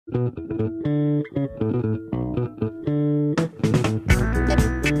Kia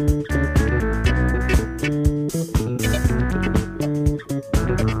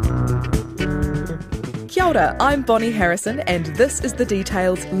ora, I'm Bonnie Harrison and this is The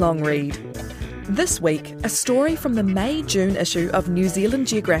Details Long Read. This week, a story from the May-June issue of New Zealand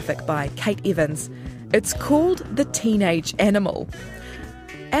Geographic by Kate Evans. It's called The Teenage Animal.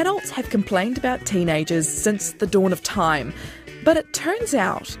 Adults have complained about teenagers since the dawn of time, but it turns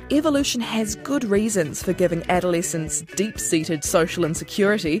out evolution has good reasons for giving adolescents deep-seated social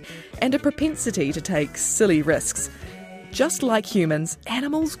insecurity and a propensity to take silly risks. Just like humans,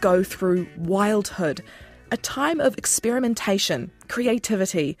 animals go through wildhood, a time of experimentation,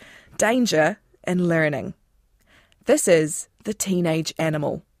 creativity, danger and learning. This is The Teenage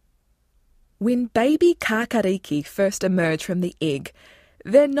Animal. When baby kakariki first emerge from the egg,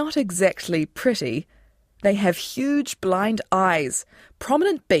 they're not exactly pretty. They have huge blind eyes,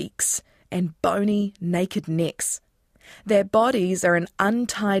 prominent beaks, and bony, naked necks. Their bodies are an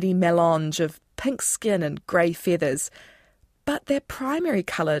untidy melange of pink skin and grey feathers, but their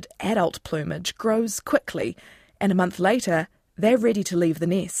primary-coloured adult plumage grows quickly, and a month later, they're ready to leave the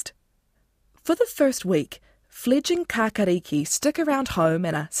nest. For the first week, fledgling kakariki stick around home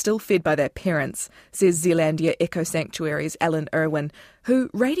and are still fed by their parents, says Zealandia Eco Sanctuary's Ellen Irwin, who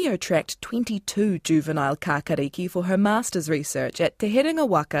radio-tracked 22 juvenile kakariki for her master's research at Te Herenga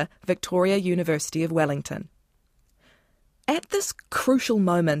Waka, Victoria University of Wellington. At this crucial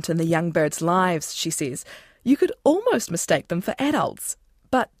moment in the young birds' lives, she says, you could almost mistake them for adults,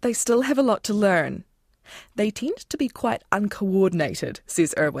 but they still have a lot to learn. They tend to be quite uncoordinated,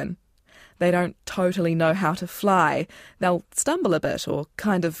 says Irwin. They don't totally know how to fly. They'll stumble a bit or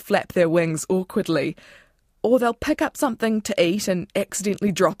kind of flap their wings awkwardly. Or they'll pick up something to eat and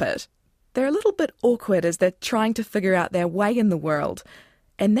accidentally drop it. They're a little bit awkward as they're trying to figure out their way in the world.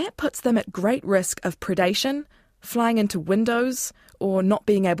 And that puts them at great risk of predation, flying into windows, or not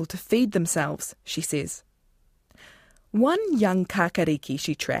being able to feed themselves, she says. One young kakariki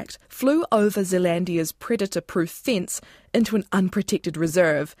she tracked flew over Zealandia's predator-proof fence into an unprotected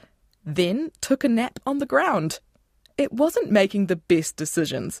reserve, then took a nap on the ground. It wasn't making the best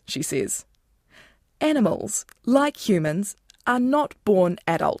decisions, she says. Animals, like humans, are not born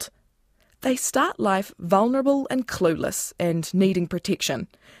adult. They start life vulnerable and clueless and needing protection,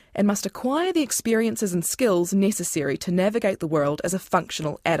 and must acquire the experiences and skills necessary to navigate the world as a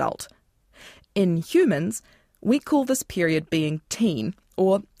functional adult. In humans, we call this period being teen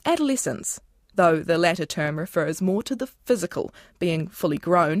or adolescence, though the latter term refers more to the physical, being fully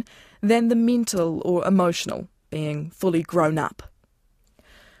grown, than the mental or emotional, being fully grown up.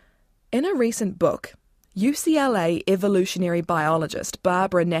 In a recent book, UCLA evolutionary biologist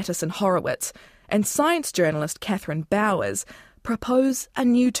Barbara Nattison-Horowitz and science journalist Catherine Bowers propose a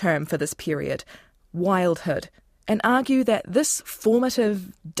new term for this period, wildhood, and argue that this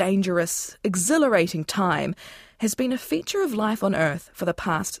formative, dangerous, exhilarating time has been a feature of life on Earth for the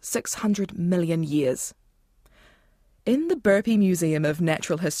past 600 million years. In the Burpee Museum of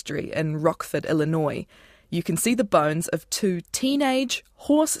Natural History in Rockford, Illinois, you can see the bones of two teenage,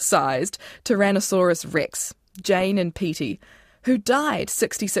 horse-sized Tyrannosaurus rex, Jane and Petey, who died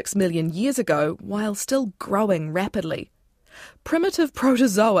 66 million years ago while still growing rapidly. Primitive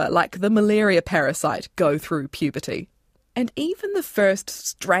protozoa like the malaria parasite go through puberty. And even the first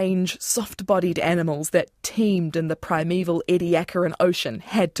strange, soft-bodied animals that teemed in the primeval Ediacaran Ocean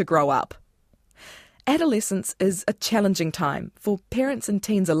had to grow up. Adolescence is a challenging time for parents and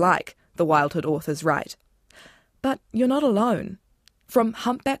teens alike, the Wildhood authors write. But you're not alone. From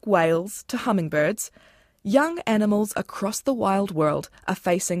humpback whales to hummingbirds, young animals across the wild world are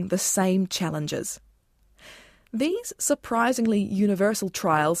facing the same challenges. These surprisingly universal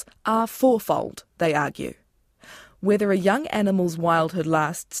trials are fourfold, they argue. Whether a young animal's wildhood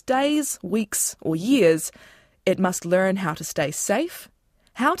lasts days, weeks, or years, it must learn how to stay safe,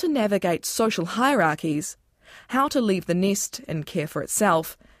 how to navigate social hierarchies, how to leave the nest and care for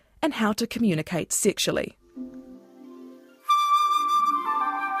itself, and how to communicate sexually.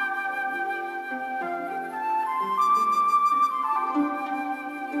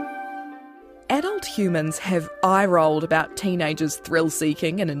 Adult humans have eye-rolled about teenagers'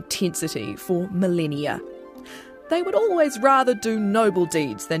 thrill-seeking and intensity for millennia. They would always rather do noble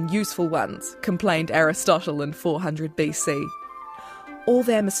deeds than useful ones, complained Aristotle in 400 BC. All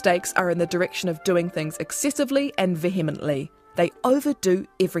their mistakes are in the direction of doing things excessively and vehemently. They overdo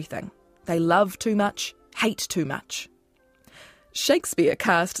everything. They love too much, hate too much. Shakespeare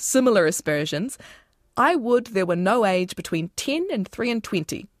cast similar aspersions. I would there were no age between 10 and 3 and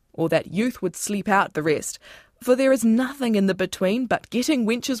 20, or that youth would sleep out the rest, For there is nothing in the between but getting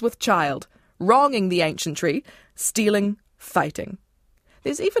wenches with child, wronging the ancientry, stealing, fighting.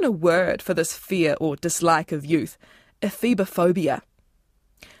 There's even a word for this fear or dislike of youth, ephebophobia.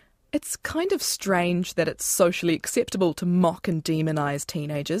 It's kind of strange that it's socially acceptable to mock and demonise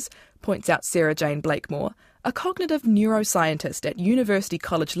teenagers, points out Sarah Jane Blakemore, a cognitive neuroscientist at University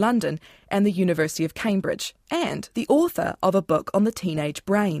College London and the University of Cambridge, and the author of a book on the teenage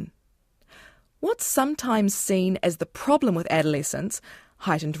brain. What's sometimes seen as the problem with adolescence,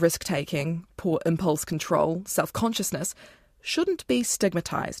 heightened risk-taking, poor impulse control, self-consciousness, shouldn't be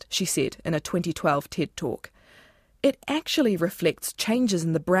stigmatised, she said in a 2012 TED Talk. It actually reflects changes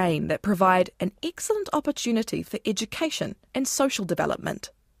in the brain that provide an excellent opportunity for education and social development.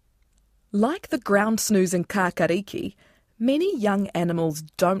 Like the ground-snoozing kakariki, many young animals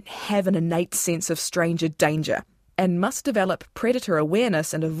don't have an innate sense of stranger danger and must develop predator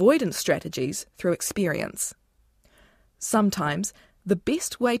awareness and avoidance strategies through experience. Sometimes, the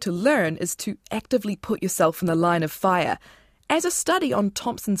best way to learn is to actively put yourself in the line of fire, as a study on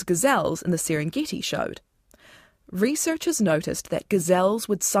Thompson's gazelles in the Serengeti showed. Researchers noticed that gazelles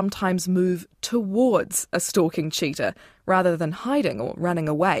would sometimes move towards a stalking cheetah rather than hiding or running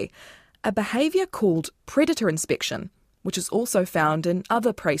away, a behaviour called predator inspection, which is also found in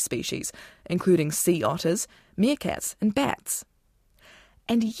other prey species, including sea otters, meerkats and bats.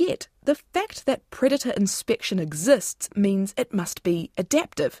 And yet, the fact that predator inspection exists means it must be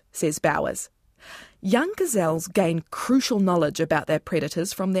adaptive, says Bowers. Young gazelles gain crucial knowledge about their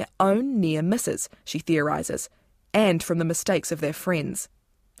predators from their own near misses, she theorises, and from the mistakes of their friends.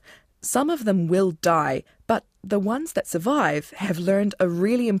 Some of them will die, but the ones that survive have learned a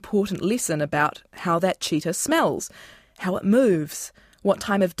really important lesson about how that cheetah smells, how it moves, what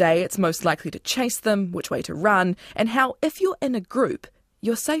time of day it's most likely to chase them, which way to run, and how, if you're in a group,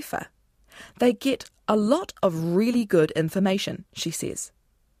 you're safer. They get a lot of really good information, she says.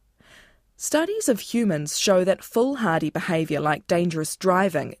 Studies of humans show that foolhardy behaviour like dangerous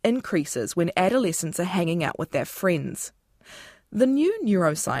driving increases when adolescents are hanging out with their friends. The new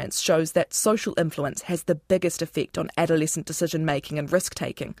neuroscience shows that social influence has the biggest effect on adolescent decision-making and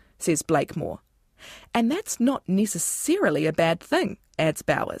risk-taking, says Blakemore. And that's not necessarily a bad thing, adds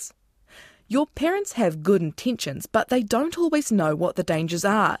Bowers. Your parents have good intentions, but they don't always know what the dangers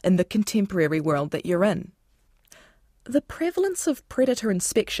are in the contemporary world that you're in. The prevalence of predator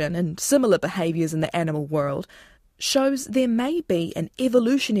inspection and similar behaviours in the animal world shows there may be an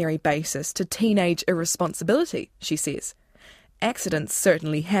evolutionary basis to teenage irresponsibility, she says. Accidents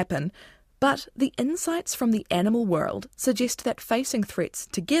certainly happen, but the insights from the animal world suggest that facing threats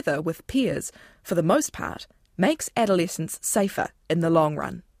together with peers, for the most part, makes adolescents safer in the long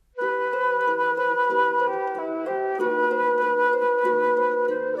run.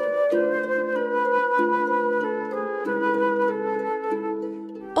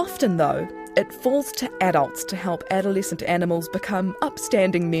 Often, though, it falls to adults to help adolescent animals become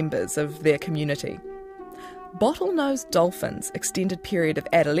upstanding members of their community. Bottlenose dolphins' extended period of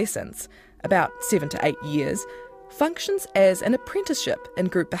adolescence, about 7 to 8 years, functions as an apprenticeship in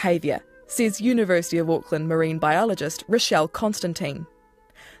group behaviour, says University of Auckland marine biologist Rochelle Constantine.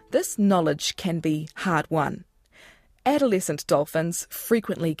 This knowledge can be hard-won. Adolescent dolphins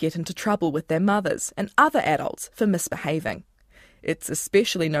frequently get into trouble with their mothers and other adults for misbehaving. It's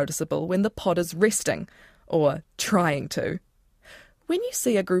especially noticeable when the pod is resting, or trying to. When you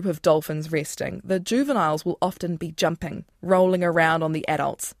see a group of dolphins resting, the juveniles will often be jumping, rolling around on the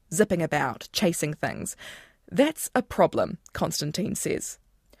adults, zipping about, chasing things. That's a problem, Constantine says.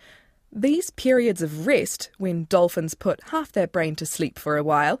 These periods of rest, when dolphins put half their brain to sleep for a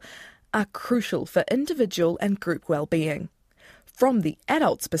while, are crucial for individual and group well-being. From the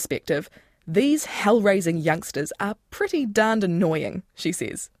adult's perspective, these hell-raising youngsters are pretty darned annoying, she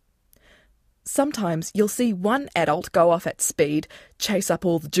says. Sometimes you'll see one adult go off at speed, chase up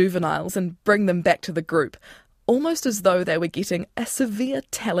all the juveniles and bring them back to the group, almost as though they were getting a severe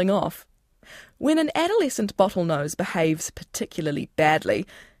telling off. When an adolescent bottlenose behaves particularly badly,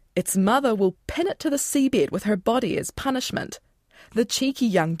 its mother will pin it to the seabed with her body as punishment, the cheeky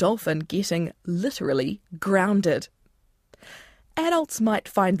young dolphin getting literally grounded. Adults might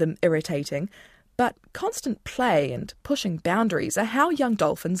find them irritating, but constant play and pushing boundaries are how young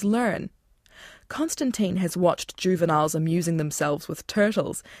dolphins learn. Constantine has watched juveniles amusing themselves with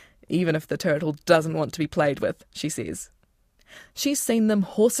turtles, even if the turtle doesn't want to be played with, she says. She's seen them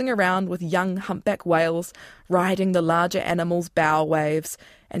horsing around with young humpback whales, riding the larger animals' bow waves,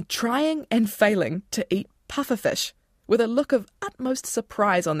 and trying and failing to eat pufferfish, with a look of utmost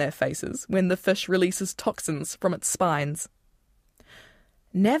surprise on their faces when the fish releases toxins from its spines.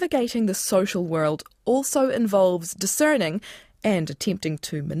 Navigating the social world also involves discerning and attempting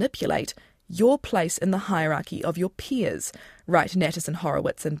to manipulate your place in the hierarchy of your peers, write Natterson,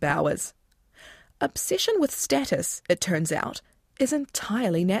 Horowitz and Bowers. Obsession with status, it turns out, is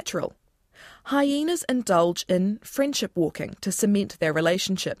entirely natural. Hyenas indulge in friendship walking to cement their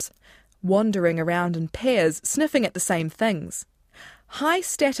relationships, wandering around in pairs, sniffing at the same things.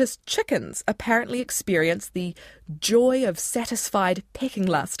 High-status chickens apparently experience the joy of satisfied pecking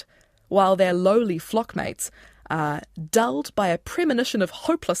lust, while their lowly flockmates are dulled by a premonition of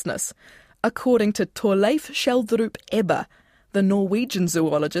hopelessness, according to Torleif Schjelderup Ebbe, the Norwegian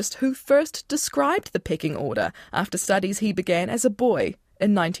zoologist who first described the pecking order after studies he began as a boy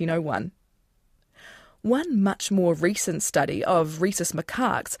in 1901. One much more recent study of rhesus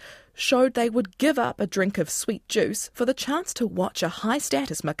macaques showed they would give up a drink of sweet juice for the chance to watch a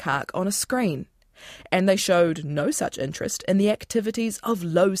high-status macaque on a screen, and they showed no such interest in the activities of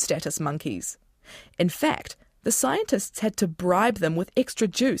low-status monkeys. In fact, the scientists had to bribe them with extra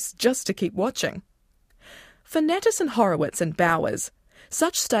juice just to keep watching. For Natterson, Horowitz and Bowers,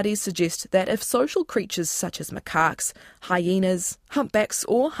 such studies suggest that if social creatures such as macaques, hyenas, humpbacks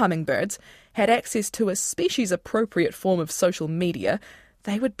or hummingbirds had access to a species-appropriate form of social media,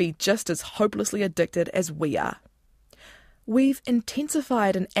 they would be just as hopelessly addicted as we are. We've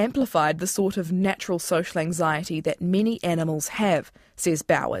intensified and amplified the sort of natural social anxiety that many animals have, says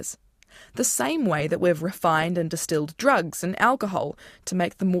Bowers. The same way that we've refined and distilled drugs and alcohol to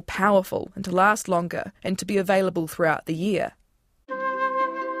make them more powerful and to last longer and to be available throughout the year.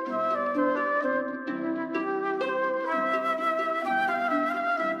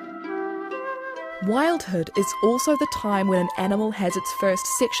 Wildhood is also the time when an animal has its first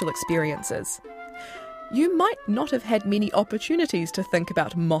sexual experiences. You might not have had many opportunities to think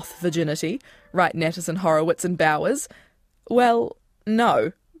about moth virginity, write Natterson, Horowitz and Bowers. Well,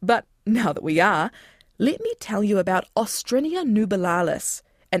 no, but now that we are, let me tell you about Ostrinia nubilalis,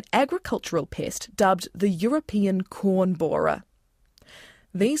 an agricultural pest dubbed the European corn borer.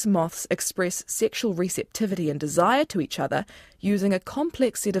 These moths express sexual receptivity and desire to each other using a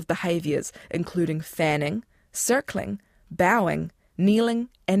complex set of behaviours, including fanning, circling, bowing, kneeling,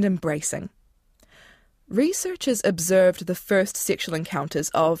 and embracing. Researchers observed the first sexual encounters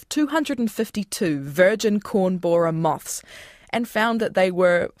of 252 virgin corn borer moths and found that they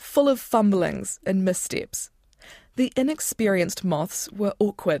were full of fumblings and missteps. The inexperienced moths were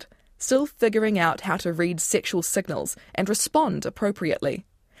awkward, still figuring out how to read sexual signals and respond appropriately.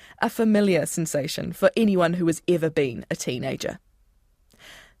 A familiar sensation for anyone who has ever been a teenager.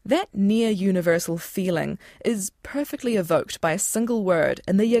 That near-universal feeling is perfectly evoked by a single word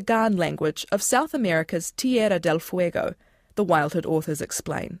in the Yagan language of South America's Tierra del Fuego, the Wildhood authors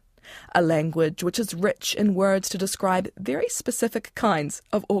explain. A language which is rich in words to describe very specific kinds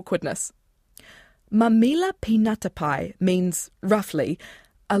of awkwardness. Mamila pinatapai means, roughly,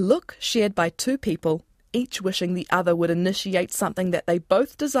 a look shared by two people, each wishing the other would initiate something that they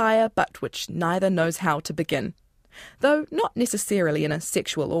both desire but which neither knows how to begin, though not necessarily in a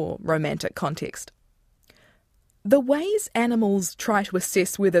sexual or romantic context. The ways animals try to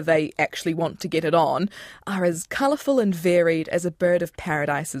assess whether they actually want to get it on are as colourful and varied as a bird of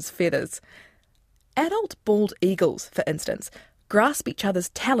paradise's feathers. Adult bald eagles, for instance, grasp each other's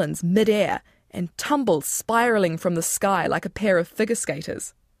talons mid-air and tumble spiralling from the sky like a pair of figure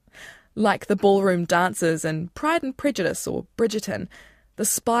skaters. Like the ballroom dancers in Pride and Prejudice or Bridgerton, the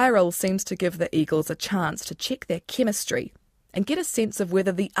spiral seems to give the eagles a chance to check their chemistry and get a sense of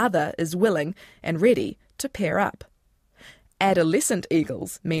whether the other is willing and ready to pair up. Adolescent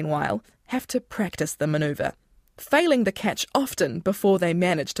eagles, meanwhile, have to practice the manoeuvre, failing the catch often before they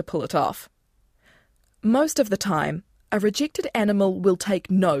manage to pull it off. Most of the time, a rejected animal will take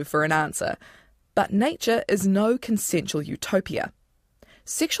no for an answer, but nature is no consensual utopia.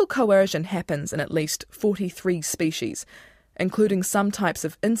 Sexual coercion happens in at least 43 species, including some types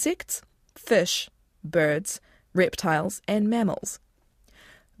of insects, fish, birds, reptiles, and mammals.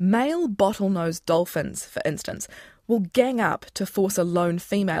 Male bottlenose dolphins, for instance, will gang up to force a lone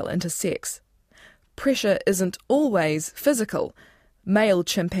female into sex. Pressure isn't always physical. Male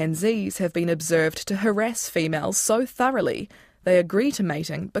chimpanzees have been observed to harass females so thoroughly they agree to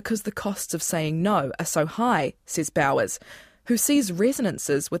mating because the costs of saying no are so high, says Bowers, who sees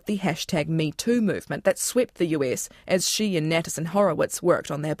resonances with the #MeToo movement that swept the US as she and Natterson Horowitz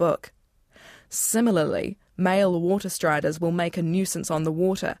worked on their book. Similarly, male water striders will make a nuisance on the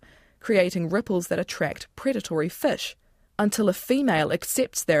water, creating ripples that attract predatory fish, until a female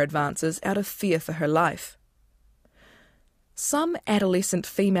accepts their advances out of fear for her life. Some adolescent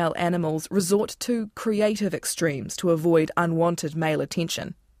female animals resort to creative extremes to avoid unwanted male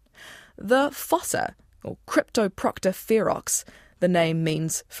attention. The fossa, or Cryptoprocta ferox, the name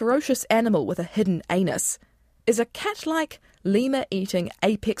means ferocious animal with a hidden anus, is a cat-like, lemur-eating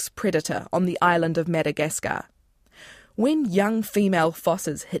apex predator on the island of Madagascar. When young female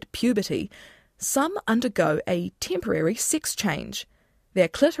fossas hit puberty, some undergo a temporary sex change. Their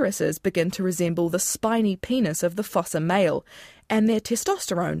clitorises begin to resemble the spiny penis of the fossa male, and their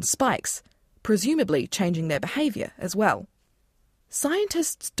testosterone spikes, presumably changing their behaviour as well.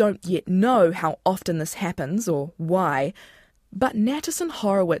 Scientists don't yet know how often this happens or why, but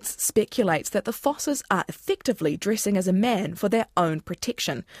Natterson-Horowitz speculates that the fossas are effectively dressing as a man for their own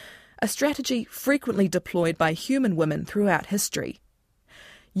protection, a strategy frequently deployed by human women throughout history.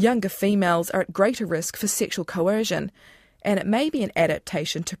 Younger females are at greater risk for sexual coercion, and it may be an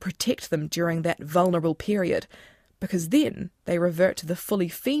adaptation to protect them during that vulnerable period, because then they revert to the fully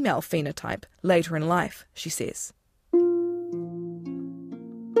female phenotype later in life, she says.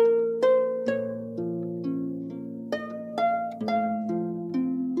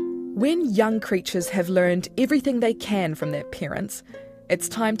 When young creatures have learned everything they can from their parents, it's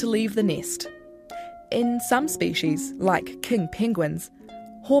time to leave the nest. In some species, like king penguins,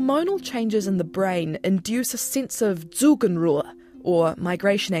 hormonal changes in the brain induce a sense of Zugenruhe, or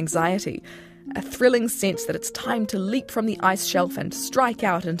migration anxiety, a thrilling sense that it's time to leap from the ice shelf and strike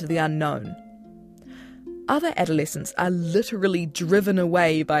out into the unknown. Other adolescents are literally driven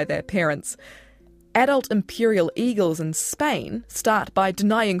away by their parents. Adult imperial eagles in Spain start by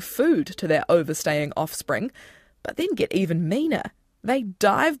denying food to their overstaying offspring, but then get even meaner. They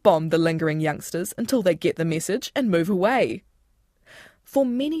dive-bomb the lingering youngsters until they get the message and move away. For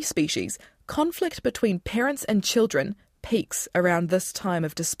many species, conflict between parents and children peaks around this time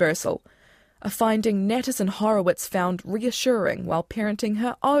of dispersal, a finding Natterson-Horowitz found reassuring while parenting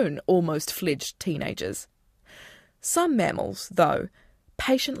her own almost-fledged teenagers. Some mammals, though,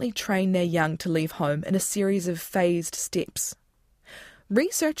 patiently train their young to leave home in a series of phased steps.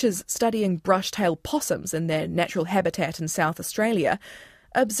 Researchers studying brush-tailed possums in their natural habitat in South Australia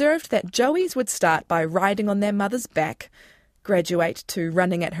observed that joeys would start by riding on their mother's back, graduate to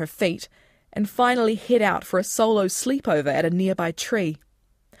running at her feet, and finally head out for a solo sleepover at a nearby tree.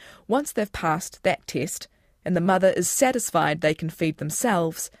 Once they've passed that test, and the mother is satisfied they can feed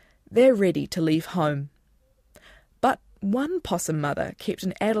themselves, they're ready to leave home. But one possum mother kept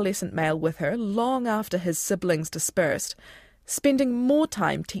an adolescent male with her long after his siblings dispersed, spending more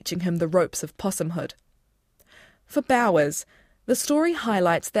time teaching him the ropes of possumhood. For Bowers, the story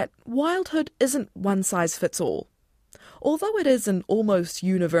highlights that wildhood isn't one-size-fits-all. Although it is an almost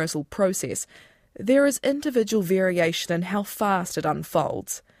universal process, there is individual variation in how fast it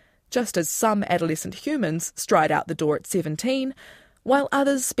unfolds, just as some adolescent humans stride out the door at 17, while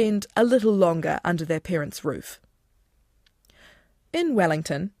others spend a little longer under their parents' roof. In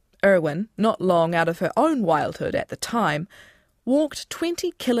Wellington, Irwin, not long out of her own wildhood at the time, walked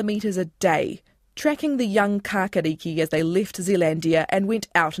 20 kilometres a day, tracking the young kakariki as they left Zealandia and went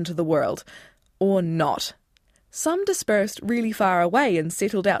out into the world. Or not. Some dispersed really far away and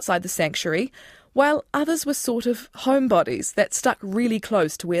settled outside the sanctuary, while others were sort of homebodies that stuck really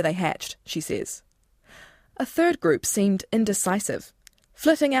close to where they hatched, she says. A third group seemed indecisive,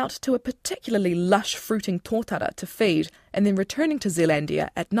 flitting out to a particularly lush fruiting tōtara to feed and then returning to Zealandia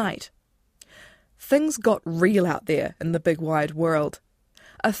at night. Things got real out there in the big wide world.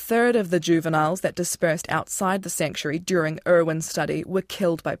 A third of the juveniles that dispersed outside the sanctuary during Irwin's study were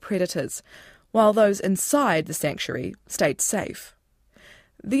killed by predators, while those inside the sanctuary stayed safe.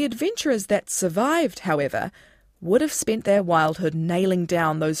 The adventurers that survived, however, would have spent their wildhood nailing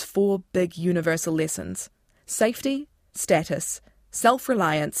down those 4 big universal lessons: safety, status,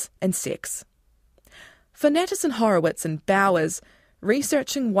 self-reliance, and sex. For Natterson-Horowitz and Bowers,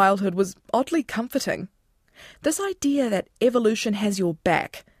 researching wildhood was oddly comforting. This idea that evolution has your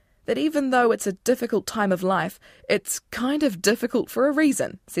back, that even though it's a difficult time of life, it's kind of difficult for a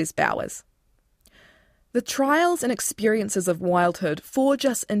reason, says Bowers. The trials and experiences of wildhood forge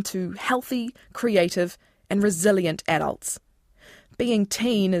us into healthy, creative, and resilient adults. Being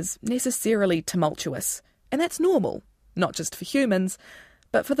teen is necessarily tumultuous, and that's normal. Not just for humans,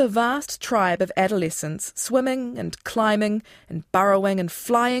 but for the vast tribe of adolescents swimming and climbing and burrowing and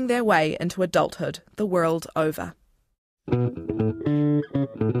flying their way into adulthood the world over.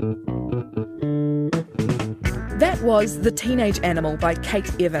 That was The Teenage Animal by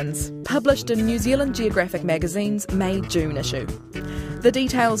Kate Evans, published in New Zealand Geographic magazine's May-June issue. The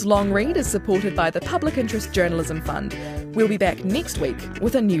Details long read is supported by the Public Interest Journalism Fund. We'll be back next week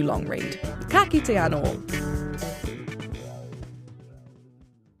with a new long read. Ka kite anō.